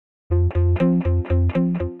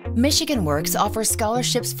Michigan Works offers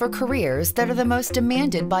scholarships for careers that are the most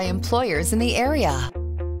demanded by employers in the area.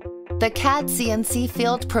 The CAD CNC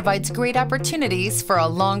field provides great opportunities for a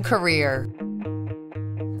long career.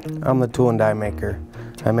 I'm the tool and die maker.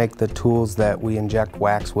 I make the tools that we inject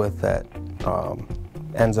wax with that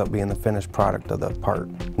ends up being the finished product of the part.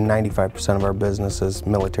 95% of our business is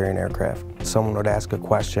military and aircraft. Someone would ask a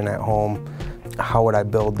question at home, how would I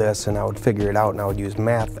build this? And I would figure it out, and I would use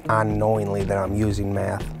math unknowingly that I'm using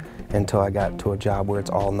math until I got to a job where it's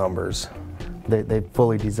all numbers. They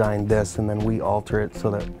fully designed this, and then we alter it so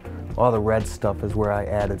that all the red stuff is where I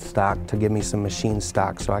added stock to give me some machine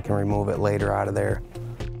stock so I can remove it later out of there.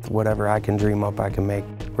 Whatever I can dream up, I can make,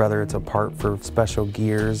 whether it's a part for special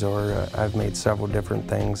gears or I've made several different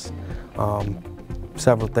things.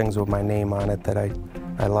 Several things with my name on it that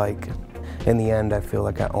I like. In the end, I feel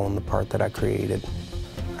like I own the part that I created.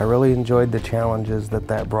 I really enjoyed the challenges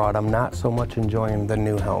that brought. I'm not so much enjoying the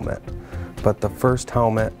new helmet, but the first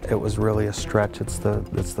helmet, it was really a stretch. It's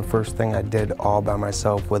the first thing I did all by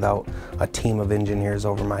myself without a team of engineers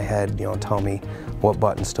over my head, you know, tell me what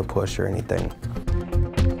buttons to push or anything.